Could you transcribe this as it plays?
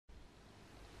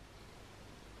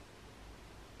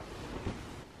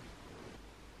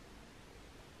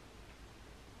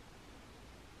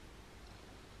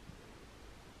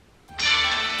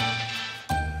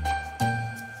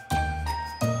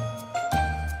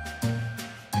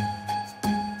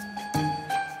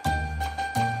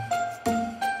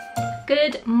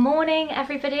Good morning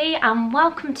everybody and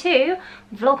welcome to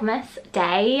Vlogmas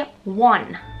Day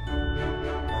 1.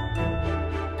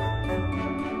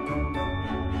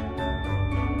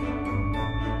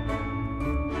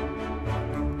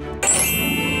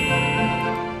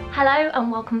 Hello and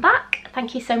welcome back.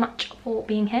 Thank you so much for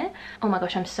being here. Oh my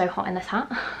gosh, I'm so hot in this hat.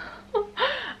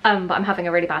 But I'm having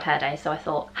a really bad hair day, so I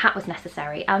thought hat was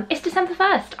necessary. It's December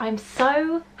 1st. I'm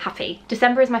so happy.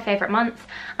 December is my favourite month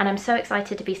and I'm so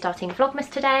excited to be starting Vlogmas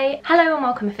today. Hello and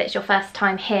welcome if it's your first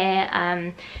time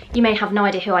here. You may have no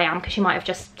idea who I am because you might have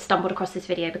just stumbled across this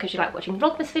video because you like watching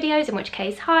Vlogmas videos, in which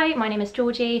case, hi, my name is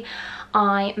Georgie.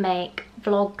 I make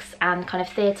vlogs and kind of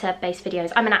theatre based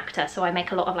videos. I'm an actor, so I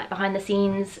make a lot of like behind the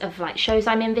scenes of like shows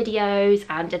I'm in videos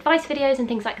and advice videos and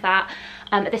things like that.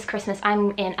 This Christmas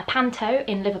I'm in a panto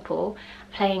in Liverpool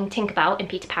playing Tinkerbell in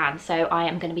Peter Pan, so I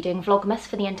am going to be doing Vlogmas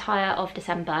for the entire of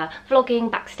December,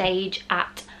 vlogging backstage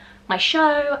at my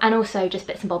show and also just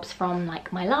bits and bobs from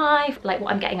like my life, like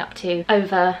what I'm getting up to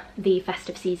over the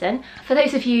festive season. For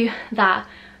those of you that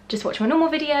just watch my normal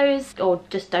videos or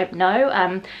just don't know,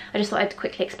 I just thought I'd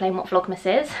quickly explain what Vlogmas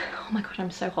is. Oh my god,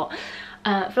 I'm so hot.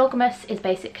 Vlogmas is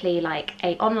basically like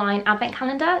an online advent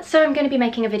calendar. So I'm going to be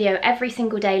making a video every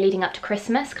single day leading up to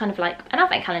Christmas, kind of like an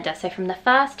advent calendar. So from the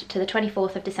 1st to the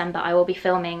 24th of December, I will be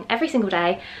filming every single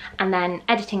day and then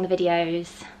editing the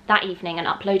videos that evening and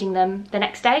uploading them the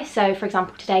next day. So for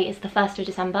example, today is the 1st of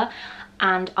December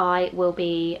and I will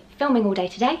be filming all day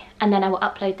today and then I will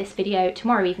upload this video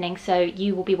tomorrow evening, so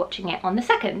you will be watching it on the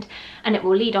 2nd and it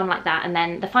will lead on like that, and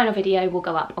then the final video will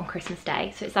go up on Christmas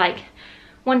Day. So it's like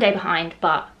one day behind,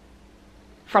 but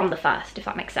from the 1st, if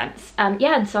that makes sense.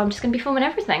 Yeah, and so I'm just gonna be filming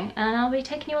everything and I'll be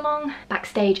taking you along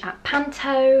backstage at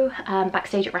panto,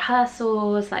 backstage at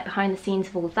rehearsals, like behind the scenes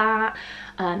of all that.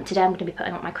 Today I'm gonna be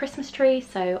putting up my Christmas tree,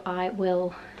 so I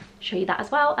will show you that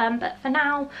as well. But for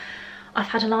now, I've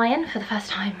had a lie-in for the first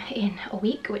time in a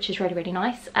week, which is really, really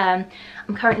nice. I'm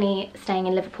currently staying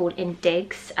in Liverpool in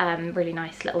Diggs, really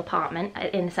nice little apartment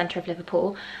in the centre of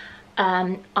Liverpool.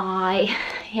 I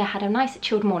had a nice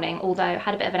chilled morning, although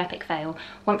had a bit of an epic fail.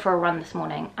 Went for a run this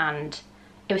morning and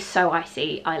it was so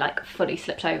icy, I like fully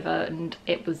slipped over, and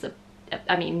it was,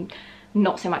 I mean,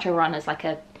 not so much a run as like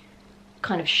a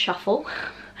kind of shuffle.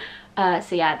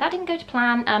 So yeah, that didn't go to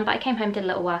plan, but I came home, did a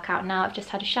little workout. Now I've just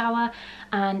had a shower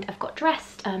and I've got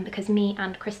dressed because me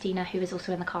and Christina, who is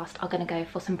also in the cast, are going to go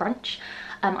for some brunch.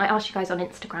 I asked you guys on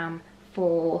Instagram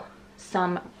for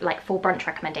some like full brunch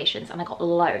recommendations and I got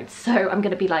loads, so I'm going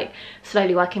to be like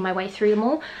slowly working my way through them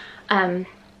all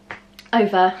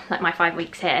over like my 5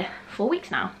 weeks here, 4 weeks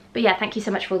now. But yeah, thank you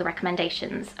so much for all the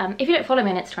recommendations. If you don't follow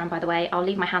me on Instagram, by the way, I'll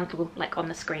leave my handle like on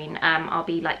the screen. I'll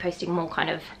be like posting more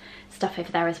kind of stuff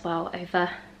over there as well over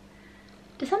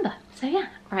December. So yeah,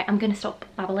 right, I'm gonna stop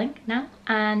babbling now,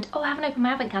 and oh, I haven't opened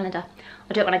my advent calendar.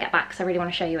 I'll do it when I get back because I really want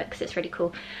to show you it because it's really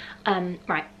cool.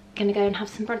 Right, gonna go and have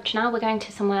some brunch now. We're going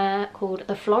to somewhere called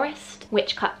The Florist,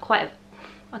 which quite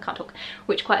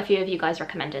a few of you guys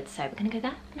recommended, so we're gonna go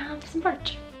there and have some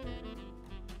brunch.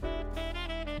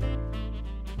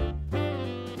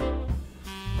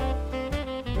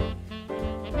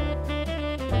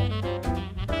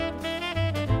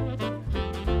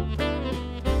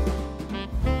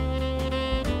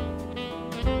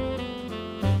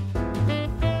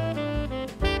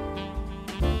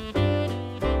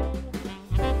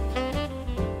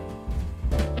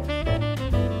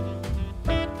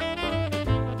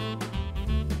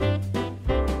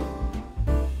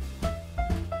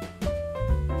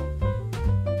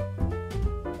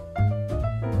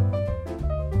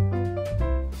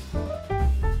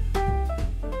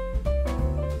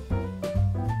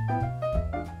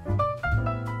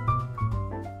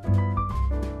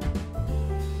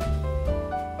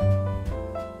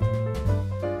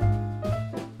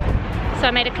 So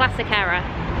I made a classic error.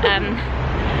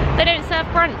 They don't serve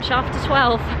brunch after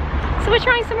 12. So we're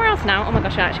trying somewhere else now. Oh my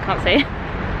gosh, I actually can't see.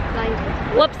 Blinded.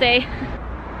 Whoopsie.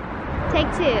 Take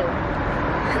two.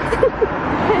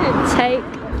 Take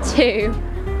two.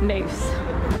 Moose.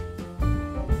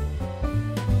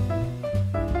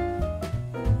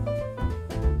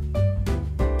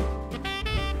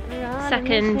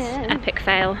 Second epic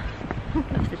fail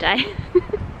of the day.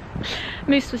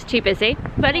 Moose was too busy,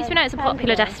 but at least we know it's a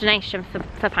popular destination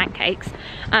for pancakes.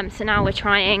 So now we're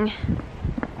trying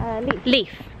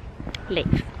leaf.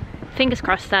 Fingers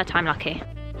crossed, third time lucky.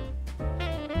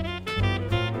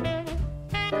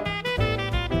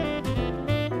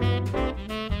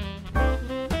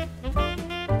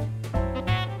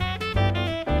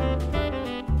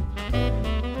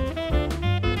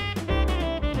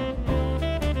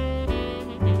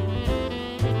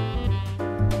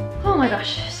 my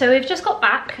gosh, so we've just got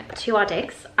back to our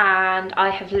digs and I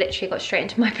have literally got straight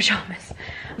into my pyjamas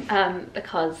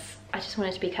because I just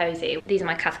wanted to be cozy. These are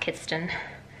my Kazakhstan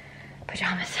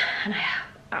pyjamas and I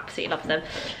absolutely love them.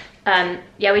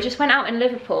 Yeah, we just went out in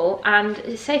Liverpool and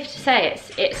it's safe to say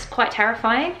it's quite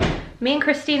terrifying. Me and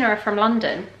Christina are from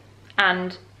London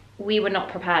and we were not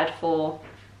prepared for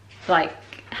like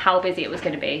how busy it was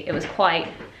going to be. It was quite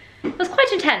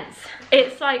intense.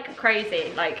 It's like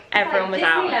crazy, like everyone was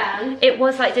out. It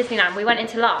was like Disneyland. We went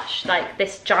into Lush, like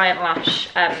this giant Lush,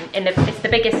 it's the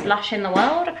biggest Lush in the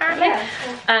world apparently.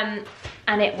 Yeah.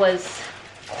 And it was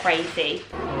crazy.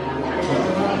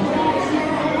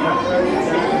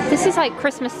 This is like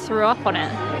Christmas threw up on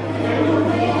it.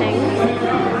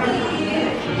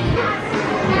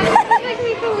 It makes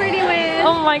me feel really weird.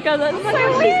 Oh my god, that's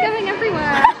so weird. She's going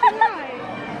everywhere.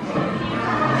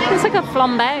 It's like a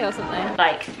flambe or something.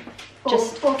 Like,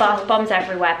 just bath bombs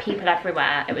everywhere, people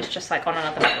everywhere. It was just like on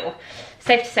another level.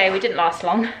 Safe to say we didn't last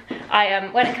long. I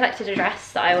went and collected a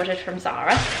dress that I ordered from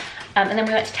Zara. And then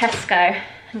we went to Tesco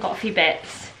and got a few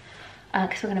bits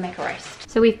because we're gonna make a roast.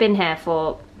 So we've been here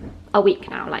for a week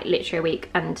now, like literally a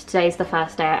week. And today's the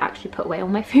first day I actually put away all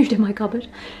my food in my cupboard.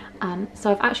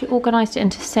 So I've actually organised it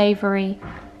into savoury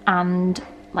and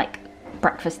like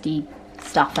breakfasty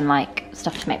stuff and like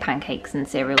stuff to make pancakes and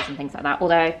cereals and things like that,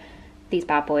 although these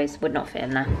bad boys would not fit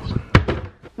in there.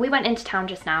 We went into town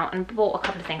just now and bought a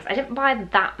couple of things. I didn't buy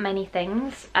that many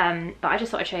things, but I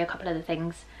just thought I'd show you a couple of the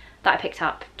things that I picked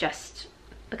up just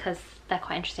because they're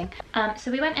quite interesting. So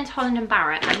we went into Holland &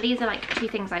 Barrett and these are like two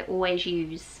things I always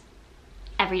use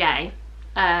every day,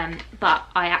 but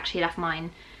I actually left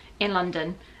mine in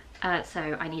London,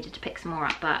 so I needed to pick some more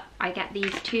up. But I get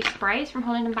these two sprays from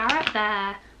Holland & Barrett.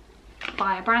 They're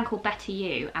by a brand called Better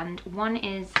You, and one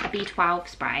is a B12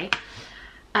 spray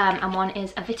and one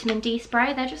is a vitamin D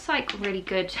spray. They're just like really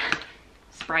good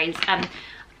sprays.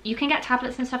 You can get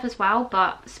tablets and stuff as well,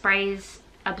 but sprays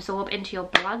absorb into your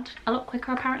blood a lot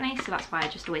quicker apparently, so that's why I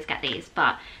just always get these.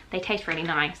 But they taste really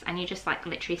nice and you just like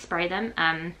literally spray them.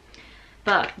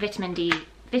 But vitamin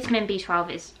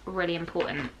B12 is a really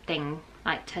important thing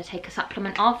like to take a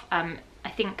supplement of. I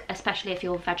think especially if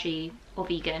you're veggie or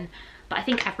vegan, but I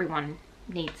think everyone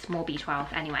needs more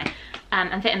B12 anyway.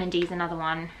 And vitamin D is another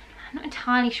one. I'm not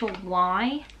entirely sure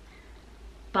why,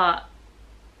 but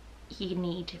you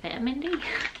need vitamin D.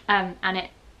 And it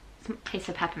tastes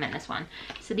of peppermint, this one.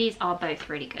 So these are both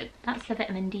really good. That's the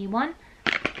vitamin D one.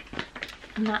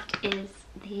 And that is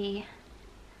the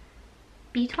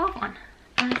B12 one.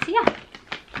 So yeah,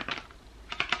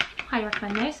 highly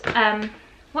recommend those.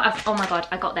 What else? Oh my god,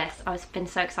 I got this. I've been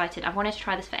so excited. I've wanted to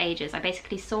try this for ages. I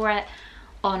basically saw it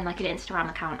on like an Instagram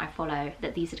account I follow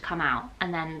that these had come out,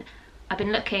 and then I've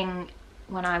been looking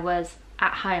when I was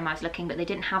at home. I was looking, but they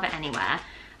didn't have it anywhere.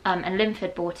 And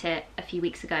Linford bought it a few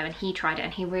weeks ago and he tried it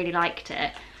and he really liked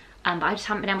it. But I just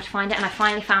haven't been able to find it, and I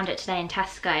finally found it today in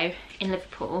Tesco in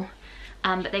Liverpool.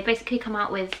 But they basically come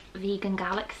out with Vegan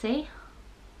Galaxy.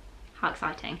 How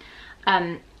exciting.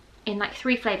 In like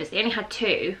 3 flavours. They only had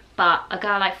 2, but a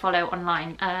girl I follow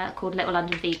online called Little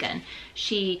London Vegan,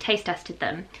 she taste tested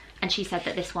them and she said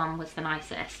that this one was the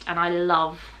nicest, and I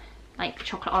love like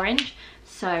chocolate orange,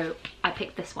 so I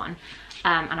picked this one.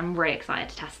 And I'm really excited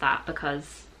to test that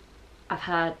because I've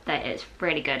heard that it's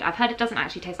really good. I've heard it doesn't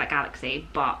actually taste like Galaxy,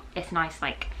 but it's nice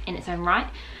like in its own right.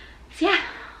 So yeah,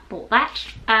 bought that.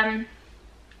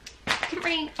 Didn't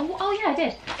really, oh yeah, I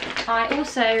did. I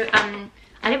also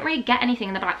I didn't really get anything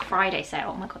in the Black Friday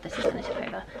sale. Oh my god, this is gonna tip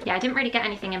over. Yeah, I didn't really get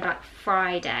anything in Black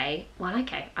Friday. Well,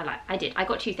 okay, I did. I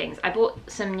got 2 things. I bought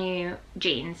some new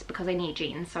jeans because I need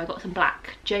jeans. So I got some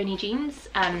black Joni jeans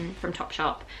from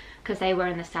Topshop because they were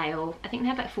in the sale. I think they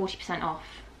had like 40% off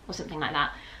or something like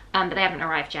that. But they haven't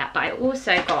arrived yet. But I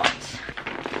also got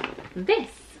this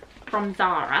from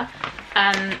Zara.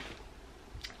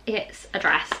 It's a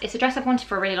dress. It's a dress I've wanted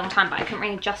for a really long time, but I couldn't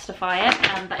really justify it.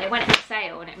 But it went in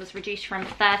sale and it was reduced from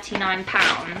 £39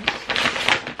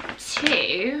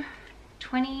 to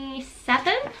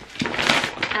 27.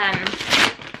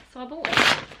 So I bought it.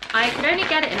 I could only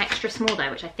get it in extra small though,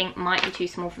 which I think might be too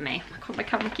small for me. Oh my god, my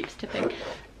camera keeps tipping.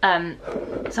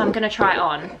 So I'm gonna try it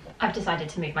on. I've decided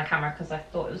to move my camera because I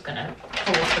thought it was gonna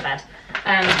fall off the bed.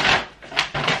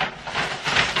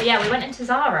 But yeah, we went into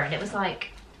Zara and it was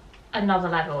like another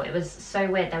level. It was so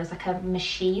weird. There was like a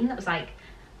machine that was like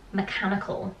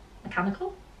mechanical,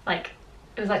 like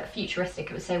it was like futuristic.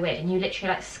 It was so weird, and you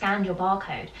literally like scanned your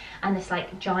barcode and this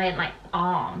like giant like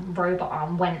robot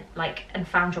arm went like and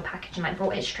found your package and like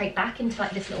brought it straight back into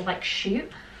like this little like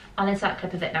chute. I'll insert a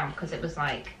clip of it now because it was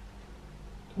like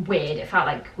weird. It felt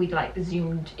like we'd like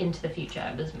zoomed into the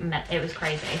future. It was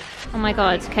crazy. Oh my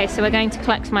god. Okay, so we're going to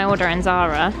collect my order in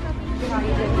Zara.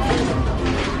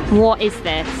 What is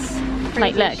this?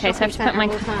 Like, look, okay, so I have to put my...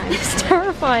 It's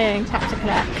terrifying. Tap to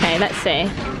collect. Okay, let's see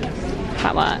if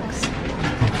that works.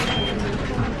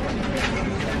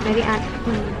 Maybe add...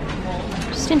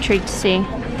 Just intrigued to see.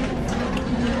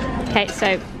 Okay,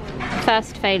 so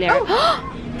first failure. Oh.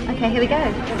 Okay, here we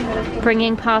go.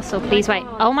 Bringing parcel, please wait.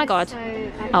 Oh my god.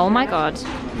 Oh my god.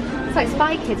 It's like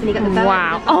Spy Kids when you got the burger.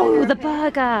 Wow. Oh, the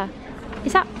burger.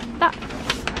 Is that...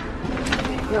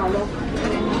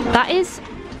 That is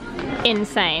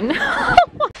insane.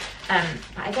 But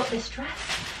I got this dress.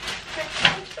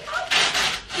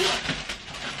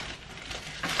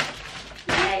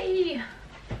 Yay!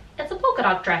 It's a polka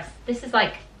dot dress. This is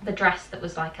like the dress that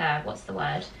was like a, what's the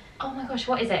word? Oh my gosh,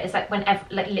 what is it? It's like when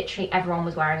like literally everyone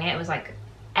was wearing it. It was like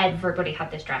everybody had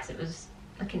this dress. It was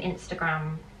like an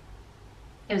Instagram.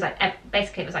 It was like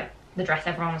basically it was like the dress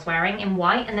everyone was wearing in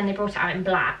white, and then they brought it out in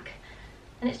black,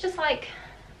 and it's just like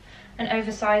an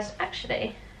oversized.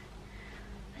 Actually,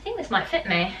 I think this might fit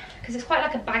me because it's quite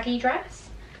like a baggy dress.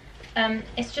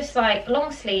 It's just like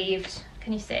long sleeved.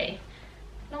 Can you see?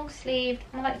 Long sleeved,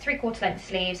 more like 3/4 length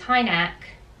sleeves, high neck,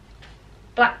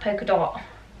 black polka dot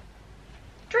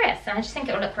dress, and I just think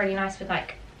it will look really nice with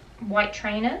like white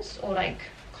trainers or like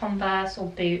Converse or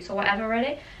boots or whatever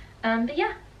really. But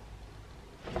yeah,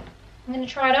 I'm gonna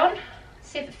try it on,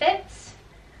 see if it fits.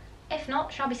 If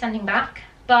not, shall be sending back.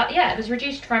 But yeah, it was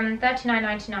reduced from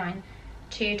 £39.99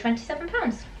 to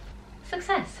 £27.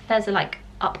 Success. There's a like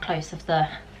up close of the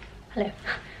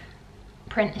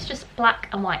print. It's just black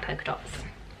and white polka dots.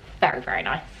 Very, very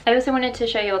nice. I also wanted to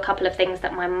show you a couple of things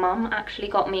that my mum actually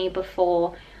got me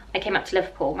before I came up to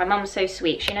Liverpool. My mum's so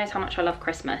sweet. She knows how much I love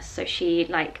Christmas. So she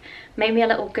like made me a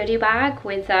little goodie bag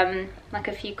with like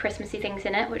a few Christmassy things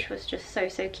in it, which was just so,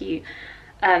 so cute.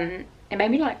 It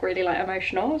made me like really like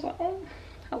emotional. I was like, oh,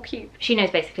 how cute. She knows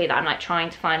basically that I'm like trying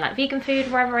to find like vegan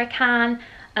food wherever I can.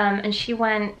 And she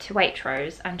went to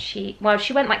Waitrose and she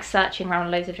went like searching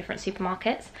around loads of different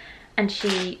supermarkets, and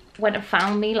she went and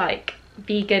found me like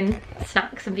vegan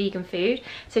snacks and vegan food.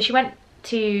 So she went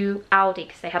to Aldi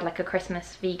because they had like a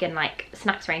Christmas vegan like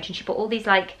snacks range, and she bought all these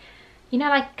like, you know,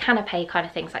 like canapé kind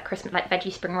of things, like Christmas, like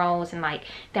veggie spring rolls, and like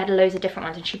they had loads of different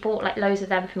ones, and she bought like loads of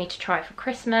them for me to try for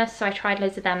Christmas. So I tried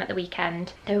loads of them at the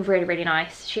weekend. They were really, really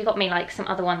nice. She got me like some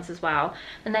other ones as well,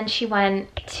 and then she found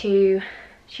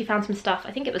some stuff,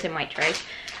 I think it was in Waitrose,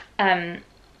 and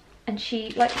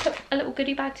she like put a little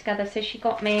goodie bag together. So she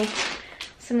got me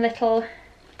some little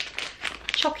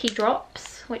chocky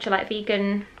drops, which are like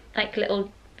vegan, like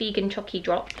little vegan chocky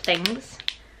drop things,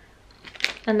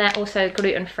 and they're also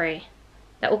gluten-free.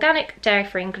 They're organic,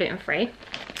 dairy-free and gluten-free,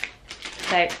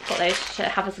 so got those to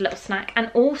have as a little snack. And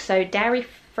also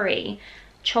dairy-free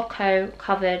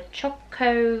choco-covered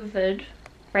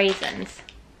raisins,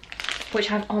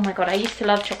 which I've, oh my god, I used to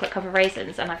love chocolate covered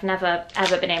raisins and I've never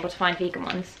ever been able to find vegan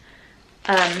ones.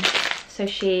 So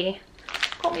she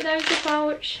got me those as well,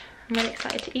 which I'm really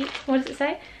excited to eat. What does it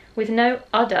say? With no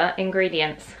other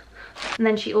ingredients. And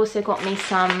then she also got me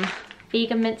some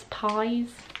vegan mince pies.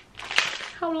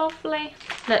 How lovely.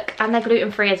 Look, and they're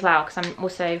gluten-free as well, because I'm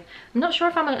not sure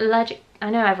if I'm allergic. I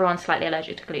know everyone's slightly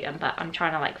allergic to gluten, but I'm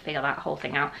trying to like figure that whole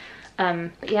thing out.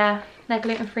 But yeah, they're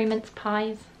gluten-free mince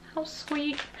pies. How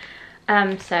sweet.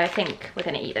 So I think we're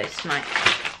gonna eat those tonight.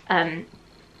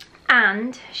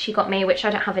 And she got me, which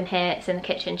I don't have in here, it's in the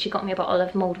kitchen, she got me a bottle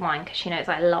of mulled wine because she knows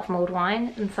I love mulled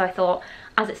wine. And so I thought,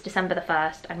 as it's December the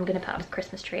 1st, I'm going to put up a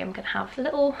Christmas tree, I'm going to have a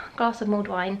little glass of mulled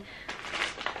wine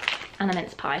and a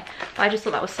mince pie. But I just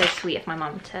thought that was so sweet of my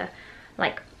mum to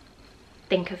like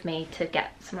think of me to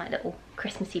get some like little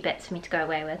Christmassy bits for me to go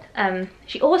away with.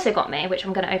 She also got me, which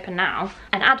I'm going to open now,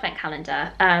 an advent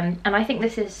calendar. And I think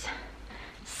this is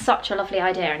such a lovely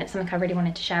idea, and it's something I really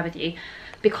wanted to share with you,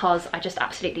 because I just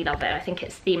absolutely love it. I think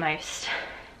it's the most,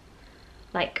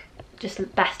 like, just the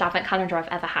best advent calendar I've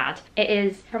ever had. It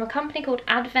is from a company called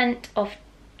Advent of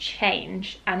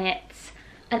Change, and it's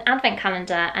an advent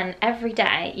calendar, and every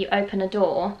day you open a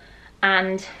door,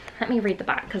 and let me read the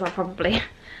back because I'm probably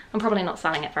not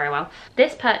selling it very well.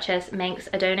 This purchase makes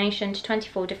a donation to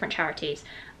 24 different charities.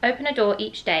 Open a door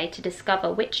each day to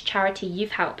discover which charity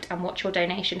you've helped and what your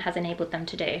donation has enabled them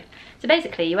to do. So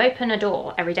basically you open a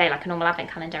door every day like a normal advent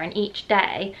calendar, and each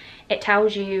day it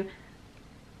tells you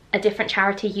a different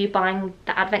charity you buying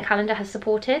the advent calendar has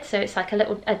supported. So it's like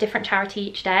a different charity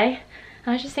each day.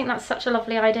 And I just think that's such a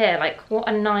lovely idea. Like, what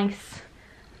a nice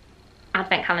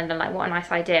advent calendar, like what a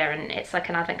nice idea. And it's like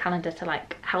an advent calendar to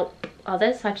like help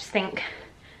others. I just think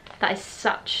that is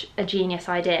such a genius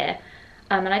idea.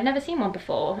 and I'd never seen one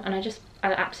before, and I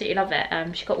absolutely love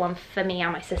it. She got one for me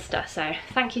and my sister, so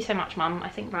thank you so much, Mum. I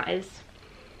think that is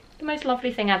the most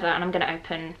lovely thing ever, and I'm going to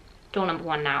open door number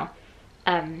 1 now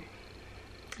and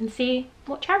see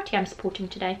what charity I'm supporting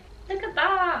today. Look at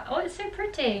that! Oh, it's so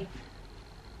pretty.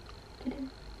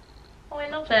 Oh, I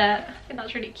love it. I think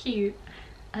that's really cute.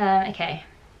 Okay,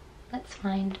 let's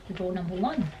find door number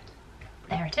 1.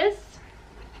 There it is.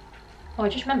 Oh, I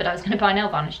just remembered I was going to buy nail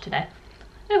varnish today.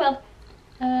 Oh well.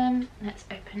 Let's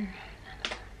open.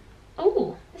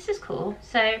 Oh, this is cool.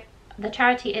 So the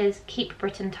charity is Keep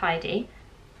Britain Tidy,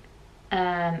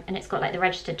 and it's got like the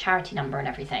registered charity number and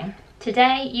everything.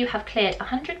 Today you have cleared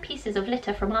 100 pieces of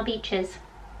litter from our beaches.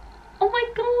 Oh my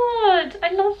god,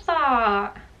 I love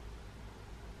that.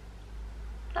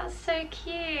 That's so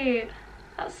cute.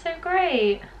 That's so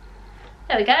great.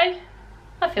 There we go.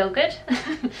 I feel good.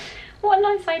 What a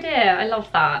nice idea. I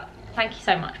love that. Thank you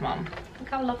so much, Mum. Look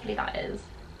how lovely that is.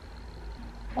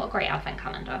 What a great advent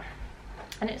calendar.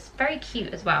 And it's very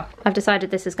cute as well. I've decided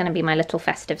this is going to be my little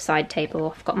festive side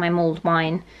table. I've got my mulled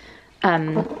wine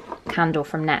candle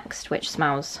from Next, which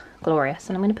smells glorious.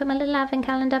 And I'm going to put my little advent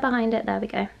calendar behind it. There we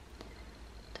go.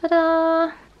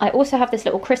 Ta-da! I also have this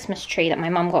little Christmas tree that my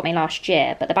mum got me last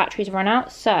year, but the batteries run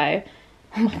out, so...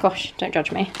 Oh my gosh, don't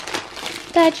judge me.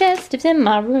 Digestives in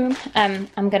my room.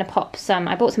 I'm going to pop some...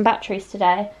 I bought some batteries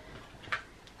today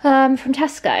from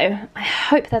Tesco. I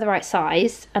hope they're the right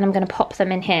size, and I'm going to pop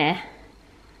them in here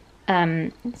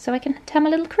so I can turn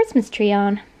my little Christmas tree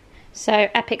on. So,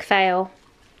 epic fail.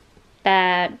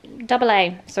 They're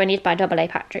AA, so I need to buy AA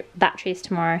batteries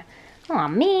tomorrow. Oh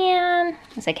man.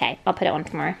 It's okay, I'll put it on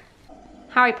tomorrow.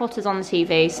 Harry Potter's on the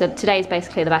TV, so today's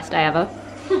basically the best day ever.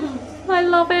 I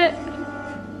love it.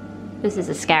 This is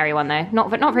a scary one though, not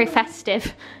very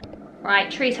festive. Right,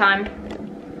 tree time.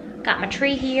 Got my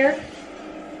tree here,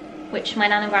 which my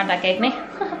nan and granddad gave me.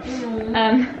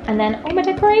 And then all my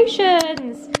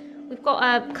decorations. We've got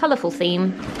a colourful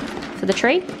theme for the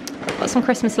tree. Got some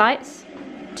Christmas lights,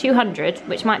 200,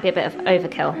 which might be a bit of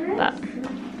overkill, but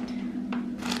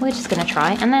we're just gonna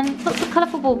try. And then lots of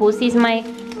colourful baubles. These are my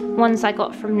ones I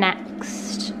got from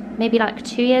Next, maybe like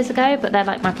 2 years ago, but they're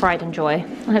like my pride and joy.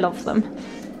 I love them.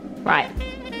 Right,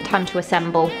 time to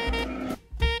assemble.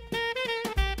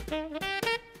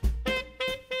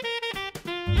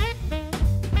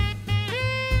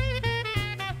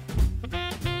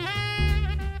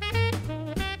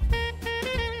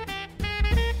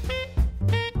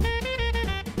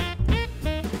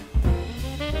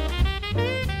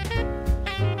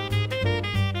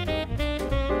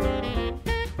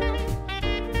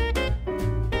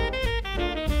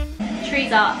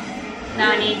 Tree's up.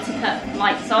 Now I need to put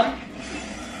lights on.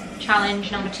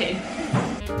 Challenge number 2.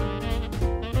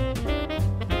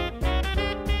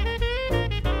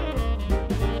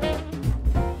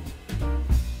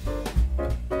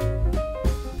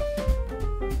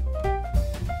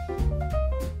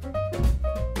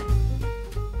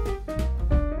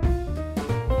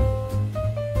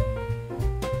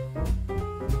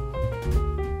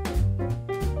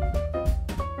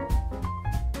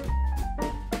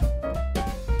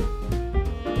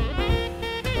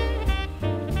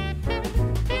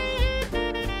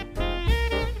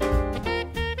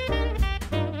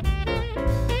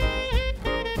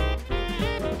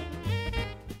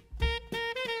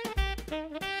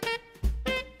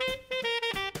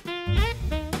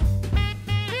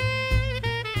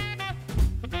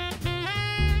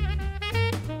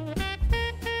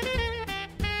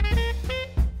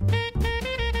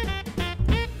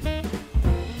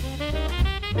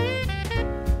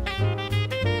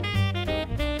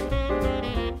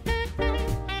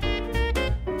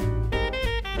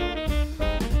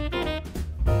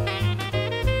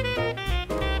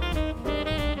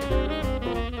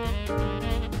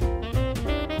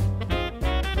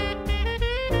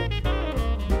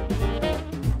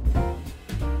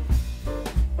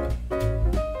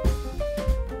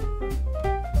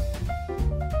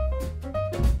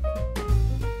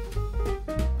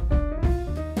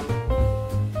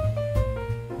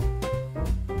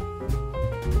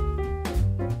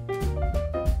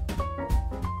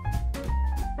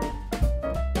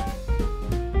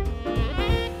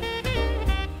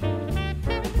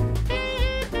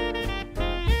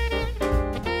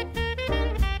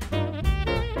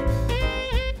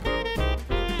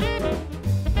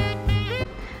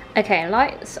 Okay,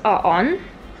 lights are on.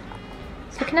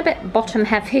 It's looking a bit bottom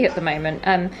heavy at the moment.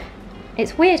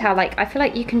 It's weird how like I feel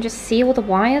like you can just see all the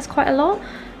wires quite a lot.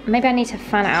 Maybe I need to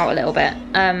fan it out a little bit.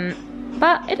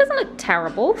 But it doesn't look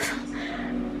terrible.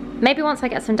 Maybe once I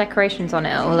get some decorations on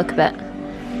it, it'll look a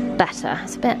bit better.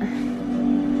 It's a bit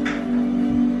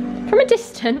From a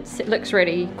distance, it looks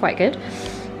really quite good.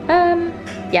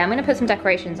 Yeah, I'm gonna put some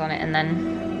decorations on it and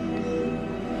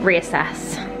then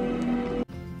reassess.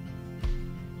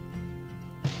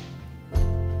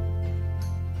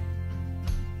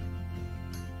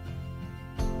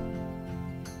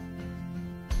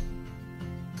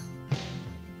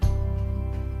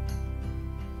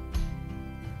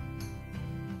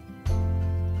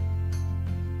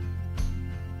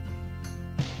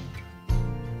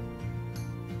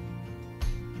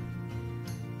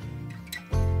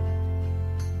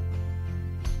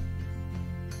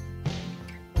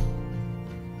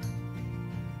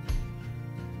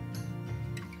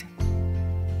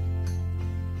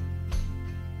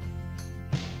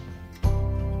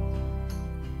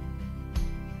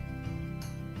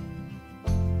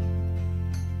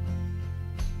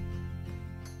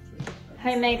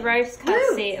 Homemade roast,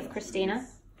 courtesy of Christina.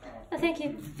 Oh, thank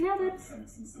you.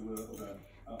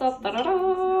 Da, da, da,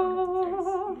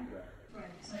 da.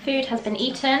 Food has been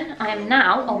eaten. I am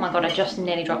now, oh my god, I just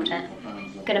nearly dropped it.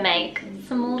 Gonna make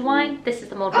some mulled wine. This is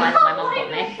the mulled wine that my mum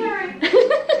got me.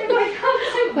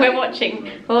 we're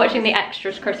watching the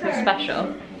Extras Christmas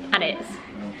special, and it's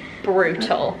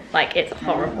brutal. Like, it's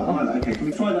horrible.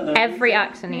 Every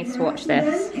actor needs to watch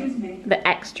this. The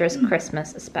Extras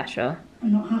Christmas special.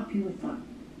 I'm not happy with that.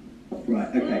 Right,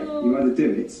 okay. You either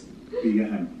do it or you go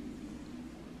home.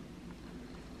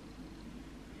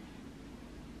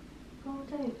 Oh,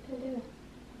 don't do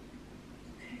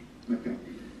it. Okay.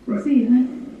 Right. See you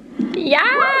then.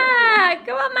 Yeah!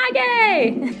 Go on,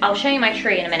 Maggie! I'll show you my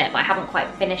tree in a minute, but I haven't quite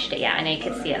finished it yet. I know you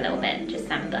can see it a little bit, just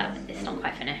that it's not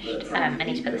quite finished. I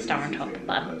need to put the star on top,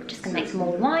 but I'm just gonna make some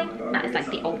more wine. That is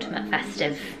like the ultimate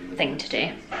festive thing to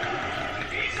do.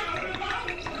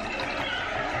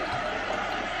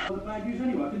 The bad news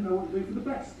anyway, I didn't know what to do for the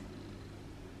best.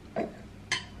 I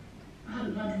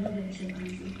haven't planned to do anything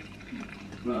crazy.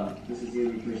 Well, this is the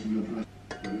only place in your price.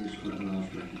 There is quite a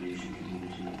large recognition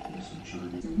community for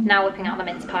sunshine. Now whipping out the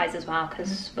mince pies as well,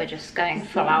 because we're just going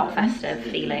full out festive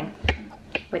feeling.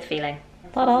 With feeling.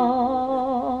 Ta-da!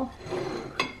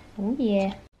 Oh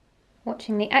yeah.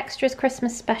 Watching the Extras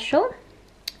Christmas special,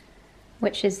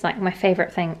 which is like my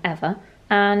favourite thing ever.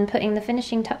 And putting the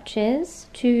finishing touches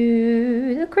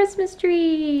to the Christmas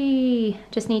tree.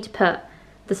 Just need to put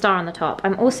the star on the top.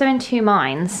 I'm also in two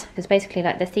minds, because basically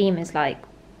like the theme is like,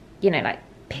 you know, like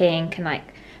pink and like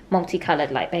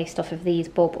multicolored, like based off of these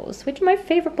baubles, which are my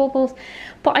favourite baubles.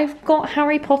 But I've got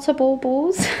Harry Potter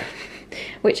baubles,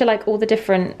 which are like all the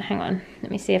different, hang on, let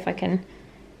me see if I can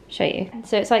show you.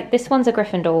 So it's like, this one's a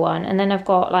Gryffindor one, and then I've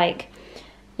got like,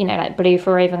 you know, like blue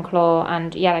for Ravenclaw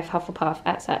and yellow for Hufflepuff,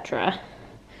 etc.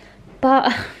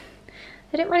 But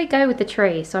they didn't really go with the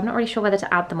tree, so I'm not really sure whether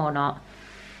to add them or not.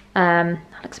 That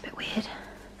looks a bit weird.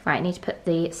 Right, I need to put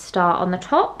the star on the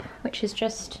top, which is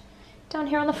just down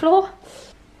here on the floor.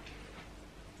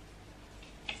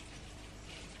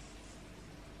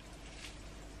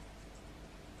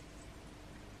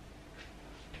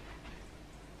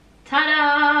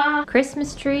 Ta-da!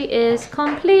 Christmas tree is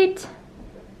complete.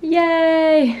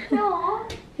 Yay!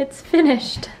 Aww. It's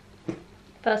finished.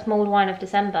 First mulled wine of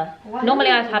December. Wow.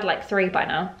 Normally I've had like 3 by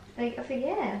now. Like, of the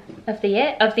year. Of the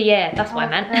year? Of the year, that's what I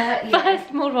meant. Yeah.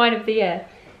 First mulled wine of the year.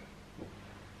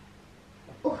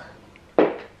 Oh.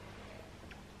 Oh,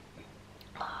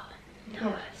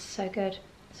 no, it's so good.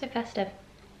 So festive.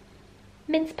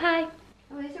 Mince pie.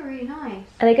 Oh, these are really nice.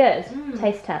 Are they good? Mm.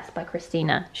 Taste test by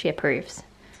Christina. She approves.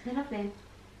 They're lovely.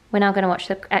 We're now going to watch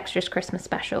the Extras Christmas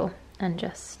special and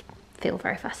just feel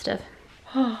very festive.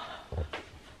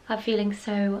 I'm feeling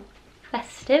so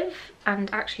festive and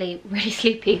actually really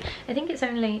sleepy. I think it's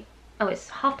only, oh, it's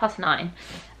 9:30.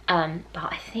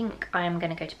 But I think I am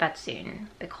going to go to bed soon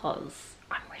because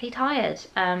I'm really tired.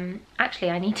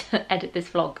 Actually, I need to edit this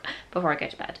vlog before I go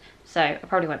to bed, so I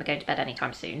probably won't be going to bed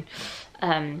anytime soon.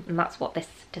 And that's what this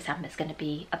December is going to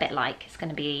be a bit like. It's going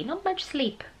to be not much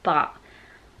sleep, but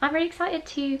I'm really excited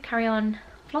to carry on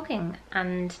vlogging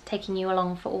and taking you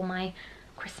along for all my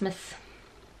Christmas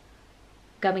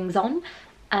goings on.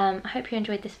 I hope you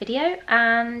enjoyed this video,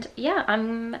 and yeah,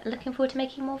 I'm looking forward to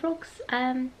making more vlogs.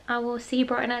 I will see you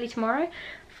bright and early tomorrow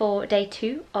for day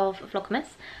 2 of Vlogmas.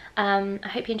 I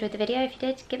hope you enjoyed the video. If you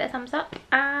did, give it a thumbs up,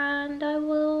 and I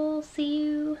will see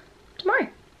you tomorrow.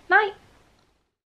 Night.